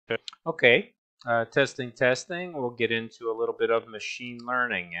Okay, testing. We'll get into a little bit of machine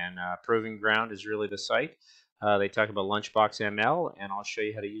learning, and Proving Ground is really the site. They talk about LUNCHBOX ML, and I'll show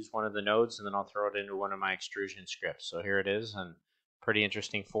you how to use one of the nodes, and then I'll throw it into one of my extrusion scripts. So here it is, in pretty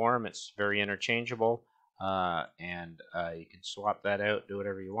interesting form. It's very interchangeable, and you can swap that out, do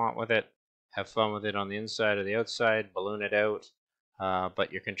whatever you want with it, have fun with it on the inside or the outside, balloon it out,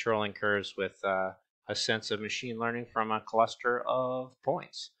 but you're controlling curves with a sense of machine learning from a cluster of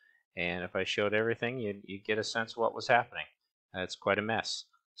points. And if I showed everything, you'd get a sense of what was happening. It's quite a mess.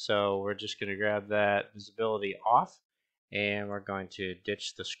 So we're just going to grab that visibility off, and we're going to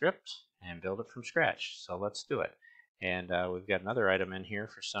ditch the script and build it from scratch. So let's do it. And we've got another item in here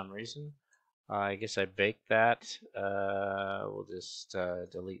for some reason. I guess I baked that. We'll just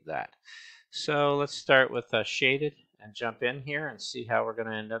delete that. So let's start with shaded and jump in here and see how we're going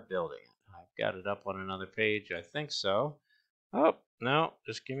to end up building it. I've got it up on another page, I think so. Oh, no,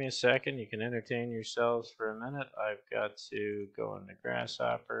 just give me a second. You can entertain yourselves for a minute. I've got to go into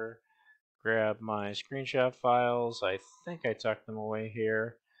Grasshopper, grab my screenshot files. I think I tucked them away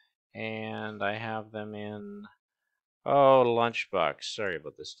here, and I have them in, LUNCHBOX. Sorry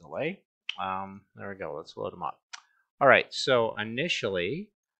about this delay. There we go. Let's load them up. All right, so initially,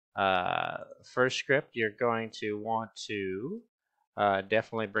 first script, you're going to want to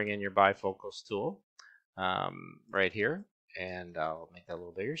definitely bring in your bifocals tool right here. And I'll make that a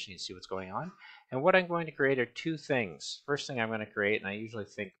little bigger so you can see what's going on. And what I'm going to create are two things. First thing I'm going to create, and I usually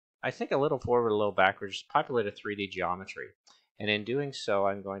think a little forward, a little backwards, populate a 3D geometry. And in doing so,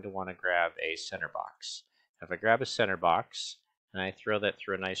 I'm going to want to grab a center box. If I grab a center box and I throw that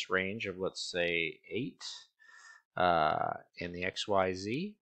through a nice range of, let's say, 8 in the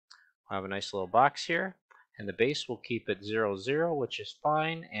XYZ, I'll have a nice little box here. And the base will keep it 0, 0, which is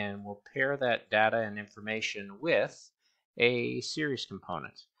fine. And we'll pair that data and information with a series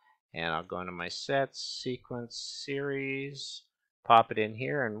component. And I'll go into my sets, sequence, series, pop it in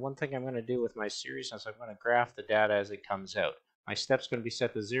here. And one thing I'm going to do with my series is I'm going to graph the data as it comes out. My step's going to be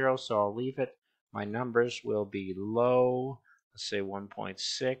set to 0, so I'll leave it. My numbers will be low, let's say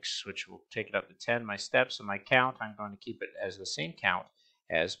 1.6, which will take it up to 10. My steps and my count, I'm going to keep it as the same count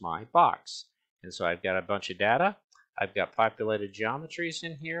as my box. And so I've got a bunch of data. I've got populated geometries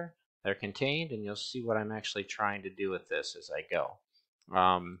in here. They're contained, and you'll see what I'm actually trying to do with this as I go.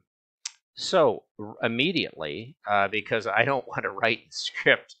 So immediately, because I don't want to write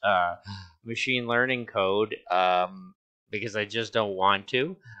script machine learning code because I just don't want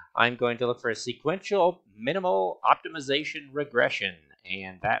to, I'm going to look for a sequential minimal optimization regression.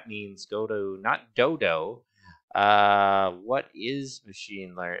 And that means go to, not Dodo, what is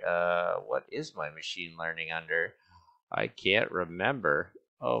machine learning? What is my machine learning under? I can't remember.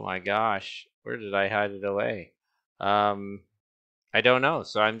 Oh my gosh, where did I hide it away? I don't know.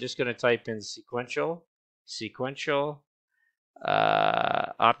 So I'm just going to type in sequential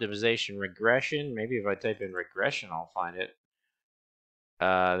optimization regression. Maybe if I type in regression, I'll find it.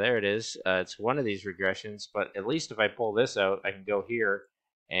 There it is. It's one of these regressions, but at least if I pull this out, I can go here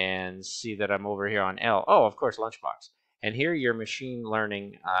and see that I'm over here on L. Oh, of course, LUNCHBOX. And here are your machine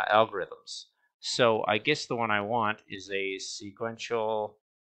learning algorithms. So I guess the one I want is a sequential.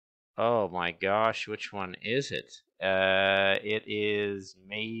 Oh my gosh, which one is it? It is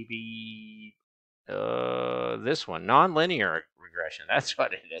maybe this one, nonlinear regression. That's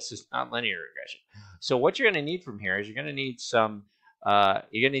what it is. It's nonlinear regression. So what you're going to need from here is you're going to need some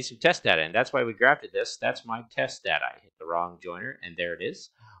test data, and that's why we grafted this. That's my test data. I hit the wrong joiner, and there it is.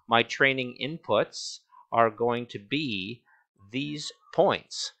 My training inputs are going to be these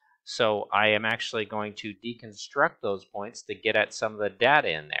points. So I am actually going to deconstruct those points to get at some of the data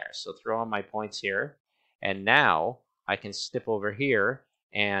in there. So throw on my points here, and now I can step over here,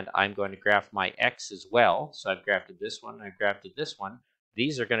 and I'm going to graph my X as well. So I've grafted this one, I've grafted this one.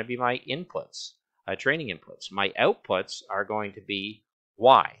 These are going to be my inputs, training inputs. My outputs are going to be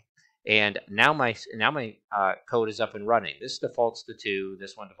Y. And now my code is up and running. This defaults to 2,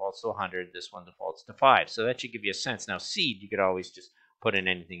 this one defaults to 100, this one defaults to 5. So that should give you a sense. Now seed, you could always just put in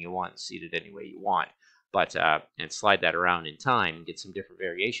anything you want, seed it any way you want, but and slide that around in time and get some different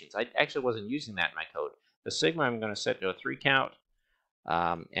variations. I actually wasn't using that in my code. The sigma I'm going to set to a 3 count,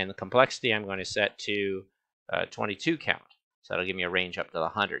 and the complexity I'm going to set to 22 count. So that'll give me a range up to the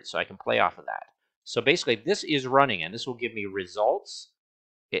 100, so I can play off of that. So basically, this is running, and this will give me results,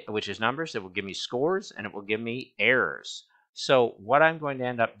 which is numbers. It will give me scores, and it will give me errors. So what I'm going to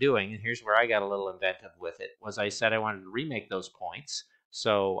end up doing, and here's where I got a little inventive with it, was I said I wanted to remake those points.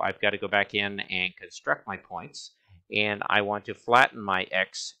 So I've got to go back in and construct my points, and I want to flatten my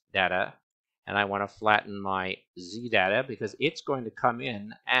X data and I want to flatten my Z data because it's going to come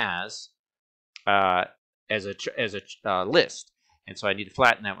in as a list, and so I need to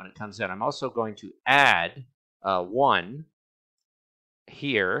flatten that when it comes in. I'm also going to add 1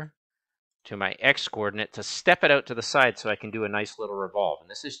 here to my x coordinate to step it out to the side so I can do a nice little revolve. And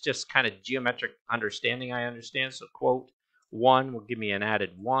this is just kind of geometric understanding, I understand. So quote 1 will give me an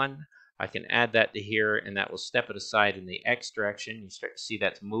added 1. I can add that to here, and that will step it aside in the x direction. You start to see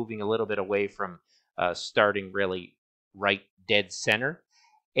that's moving a little bit away from starting really right dead center.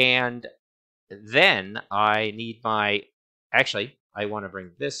 And then I need my, actually, I want to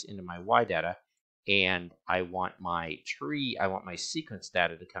bring this into my y data, and I want my sequence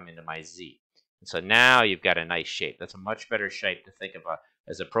data to come into my z. And so now you've got a nice shape. That's a much better shape to think of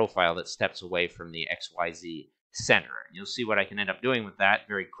as a profile that steps away from the XYZ center. And you'll see what I can end up doing with that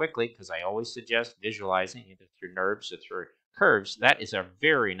very quickly, because I always suggest visualizing either through NURBS or through curves. That is a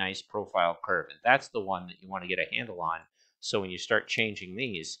very nice profile curve, and that's the one that you want to get a handle on. So when you start changing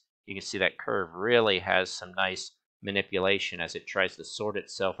these, you can see that curve really has some nice manipulation as it tries to sort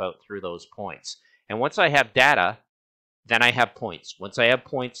itself out through those points. And once I have data, then I have points. Once I have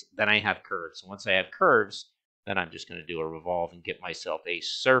points, then I have curves. And once I have curves, then I'm just going to do a revolve and get myself a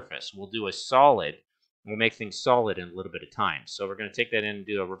surface. We'll do a solid. We'll make things solid in a little bit of time. So we're going to take that in and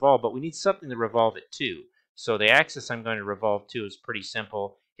do a revolve, but we need something to revolve it to. So the axis I'm going to revolve to is pretty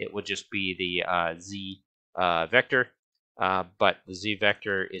simple. It would just be the z vector. But the z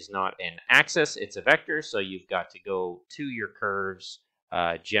vector is not an axis, it's a vector, so you've got to go to your curves,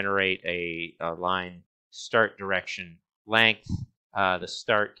 generate a line, start direction, length. The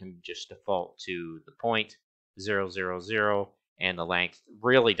start can just default to the point, 0, 0, 0, and the length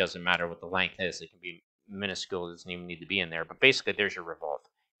really doesn't matter what the length is. It can be minuscule, it doesn't even need to be in there, but basically there's your revolve.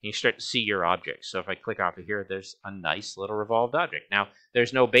 And you start to see your object. So if I click off of here, there's a nice little revolved object. Now,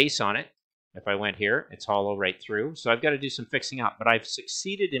 there's no base on it. If I went here, it's hollow right through. So I've got to do some fixing up, but I've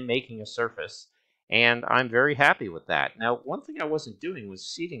succeeded in making a surface, and I'm very happy with that. Now, one thing I wasn't doing was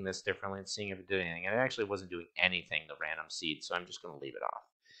seeding this differently and seeing if it did anything. And it actually wasn't doing anything, the random seed, so I'm just going to leave it off.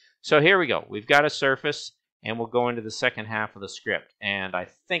 So here we go. We've got a surface, and we'll go into the second half of the script. And I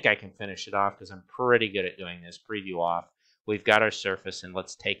think I can finish it off because I'm pretty good at doing this. Preview off. We've got our surface, and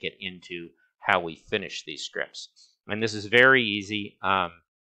let's take it into how we finish these scripts. And this is very easy.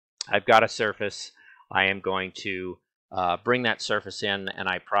 I've got a surface. I am going to bring that surface in, and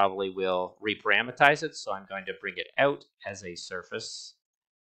I probably will reparameterize it. So I'm going to bring it out as a surface,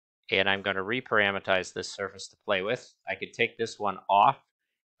 and I'm going to reparameterize this surface to play with. I could take this one off.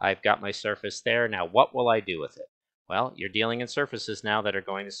 I've got my surface there. Now, what will I do with it? Well, you're dealing in surfaces now that are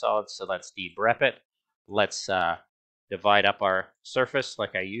going to solids, so let's debrep it. Let's divide up our surface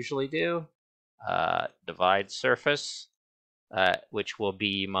like I usually do. Divide surface. Which will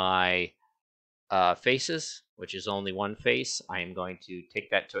be my faces, which is only one face. I am going to take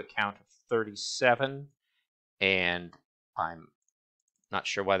that to a count of 37, and I'm not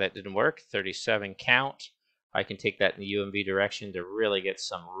sure why that didn't work. 37 count. I can take that in the U and V direction to really get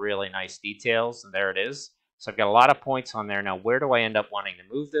some really nice details, and there it is. So I've got a lot of points on there. Now, where do I end up wanting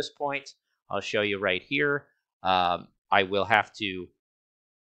to move this point? I'll show you right here. I will have to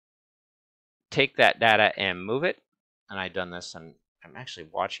take that data and move it. And I've done this, and I'm actually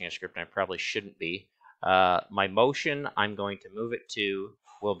watching a script, and I probably shouldn't be. My motion, I'm going to move it to,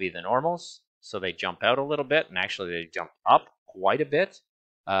 will be the normals. So they jump out a little bit, and actually they jump up quite a bit.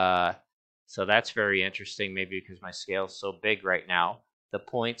 So that's very interesting, maybe because my scale is so big right now. The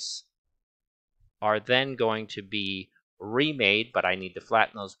points are then going to be remade, but I need to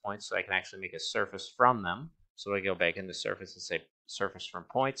flatten those points so I can actually make a surface from them. So I go back into surface and say surface from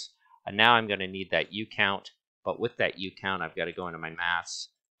points. And now I'm going to need that U count. But with that U count, I've got to go into my maths,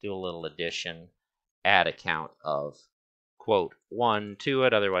 do a little addition, add a count of, quote, 1 to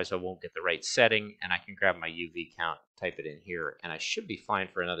it. Otherwise, I won't get the right setting. And I can grab my UV count, type it in here, and I should be fine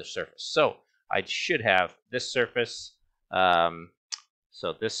for another surface. So I should have this surface,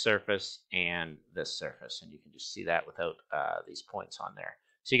 so this surface and this surface. And you can just see that without these points on there.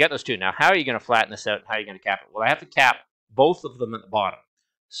 So you got those two. Now, how are you going to flatten this out? How are you going to cap it? Well, I have to cap both of them at the bottom.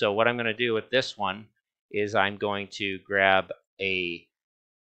 So what I'm going to do with this one is I'm going to grab a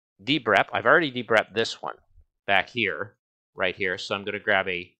debrep. I've already debrepped this one back here, right here. So I'm going to grab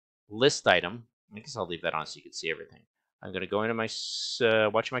a list item. I guess I'll leave that on so you can see everything. I'm going to go into my,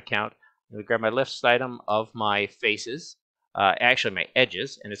 watch my count. I'm going to grab my list item of my faces, actually my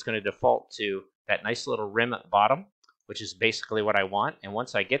edges, and it's going to default to that nice little rim at the bottom, which is basically what I want. And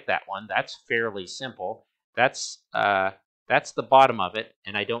once I get that one, that's fairly simple. That's the bottom of it,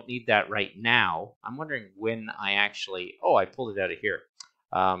 and I don't need that right now. I'm wondering when I actually, oh, I pulled it out of here.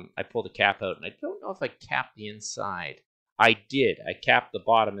 I pulled the cap out, and I don't know if I capped the inside. I did. I capped the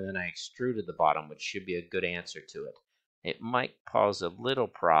bottom, and then I extruded the bottom, which should be a good answer to it. It might cause a little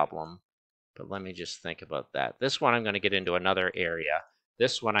problem, but let me just think about that. This one I'm going to get into another area.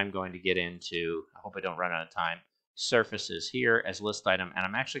 This one I'm going to get into, I hope I don't run out of time, surfaces here as list item. And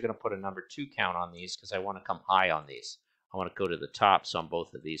I'm actually going to put a number 2 count on these because I want to come high on these. I want to go to the tops on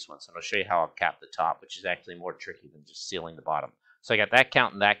both of these ones. And I'll show you how I'll cap the top, which is actually more tricky than just sealing the bottom. So I got that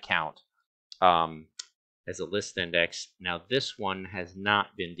count and that count as a list index. Now this one has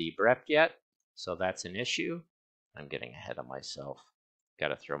not been debrepped yet, so that's an issue. I'm getting ahead of myself. Got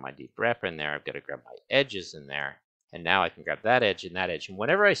to throw my debrep in there. I've got to grab my edges in there. And now I can grab that edge and that edge. And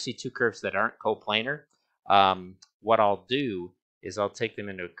whenever I see 2 curves that aren't coplanar, what I'll do is I'll take them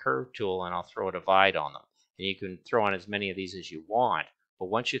into a curve tool and I'll throw a divide on them. And you can throw on as many of these as you want. But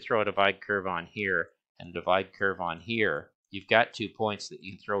once you throw a divide curve on here and a divide curve on here, you've got 2 points that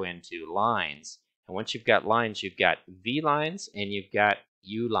you can throw into lines. And once you've got lines, you've got V lines and you've got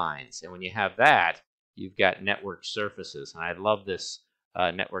U lines. And when you have that, you've got network surfaces. And I love this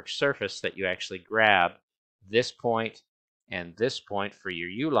network surface that you actually grab this point and this point for your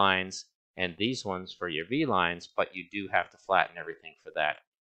U lines and these ones for your V lines, but you do have to flatten everything for that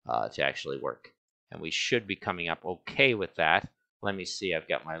to actually work. And we should be coming up okay with that. Let me see, I've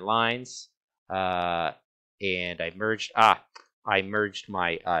got my lines and I merged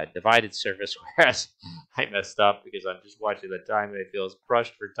my divided surface, whereas I messed up because I'm just watching the time and it feels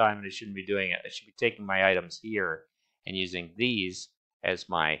crushed for time and I shouldn't be doing it. I should be taking my items here and using these as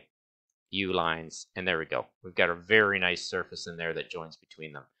my U lines, and there we go. We've got a very nice surface in there that joins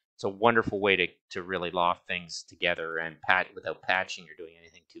between them. It's a wonderful way to really loft things together and without patching or doing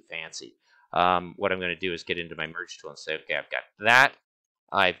anything too fancy. What I'm going to do is get into my merge tool and say, okay, I've got that.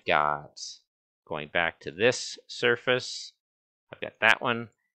 I've got going back to this surface. I've got that one,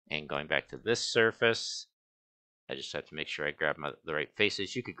 and going back to this surface. I just have to make sure I grab the right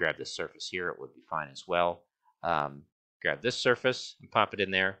faces. You could grab this surface here. It would be fine as well. Grab this surface and pop it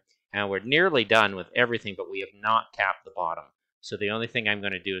in there. And we're nearly done with everything, but we have not capped the bottom. So the only thing I'm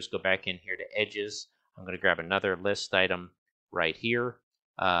going to do is go back in here to edges. I'm going to grab another list item right here.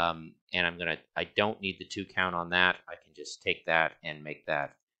 And I don't need the 2 count on that. I can just take that and make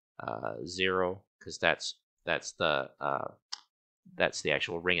that 0 because that's the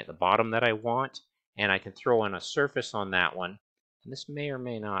actual ring at the bottom that I want. And I can throw in a surface on that one. And this may or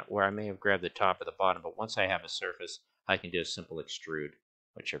may not, where I may have grabbed the top or the bottom, but once I have a surface, I can do a simple extrude,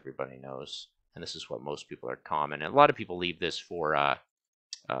 which everybody knows. And this is what most people are common. And a lot of people leave this for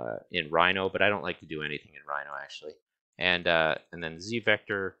in Rhino, but I don't like to do anything in Rhino, actually. And then Z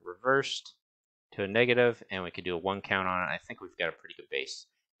vector reversed to a negative, and we can do a 1 count on it. I think we've got a pretty good base.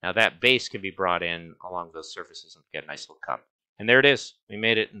 Now that base can be brought in along those surfaces and get a nice little cup. And there it is. We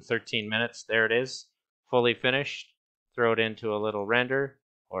made it in 13 minutes. There it is, fully finished. Throw it into a little render,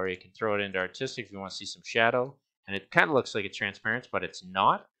 or you can throw it into artistic if you want to see some shadow. And it kind of looks like a transparent, but it's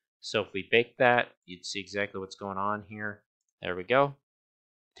not. So if we bake that, you'd see exactly what's going on here. There we go.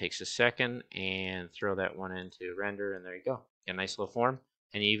 Takes a second, and throw that one into render, and there you go. Get a nice little form.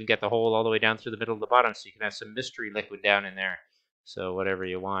 And you even get the hole all the way down through the middle of the bottom, so you can have some mystery liquid down in there. So whatever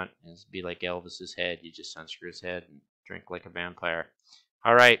you want is be like Elvis's head. You just unscrew his head and drink like a vampire.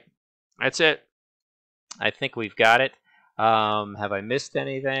 All right, that's it. I think we've got it. Have I missed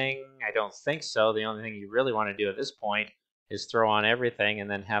anything? I don't think so. The only thing you really want to do at this point is throw on everything and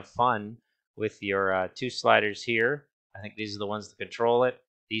then have fun with your 2 sliders here. I think these are the ones that control it.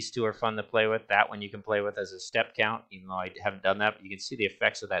 These 2 are fun to play with. That one you can play with as a step count, even though I haven't done that. But you can see the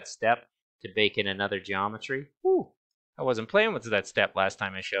effects of that step to bake in another geometry. Woo! I wasn't playing with that step last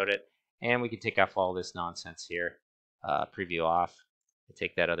time I showed it. And we can take off all this nonsense here. Preview off.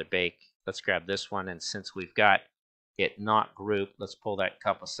 Take that other bake. Let's grab this one, and since we've got it not grouped, let's pull that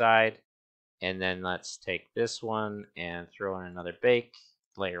cup aside, and then let's take this one and throw in another bake,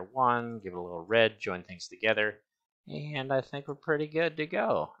 layer 1, give it a little red, join things together, and I think we're pretty good to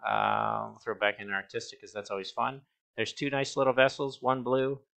go. We'll throw back in artistic because that's always fun. There's 2 nice little vessels, 1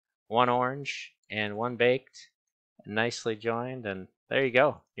 blue, 1 orange, and 1 baked, nicely joined, and there you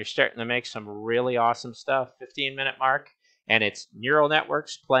go. You're starting to make some really awesome stuff. 15-minute mark. And it's neural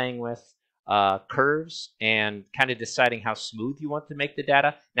networks playing with curves and kind of deciding how smooth you want to make the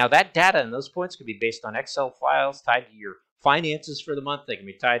data. Now that data and those points can be based on Excel files tied to your finances for the month. They can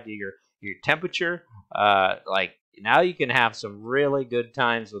be tied to your temperature. Like now you can have some really good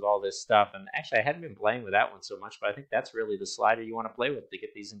times with all this stuff. And actually I hadn't been playing with that one so much, but I think that's really the slider you want to play with to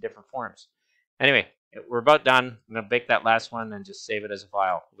get these in different forms. Anyway, we're about done. I'm going to bake that last one and just save it as a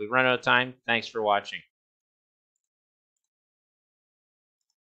file. If we run out of time, thanks for watching.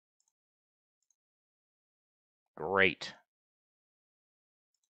 Great.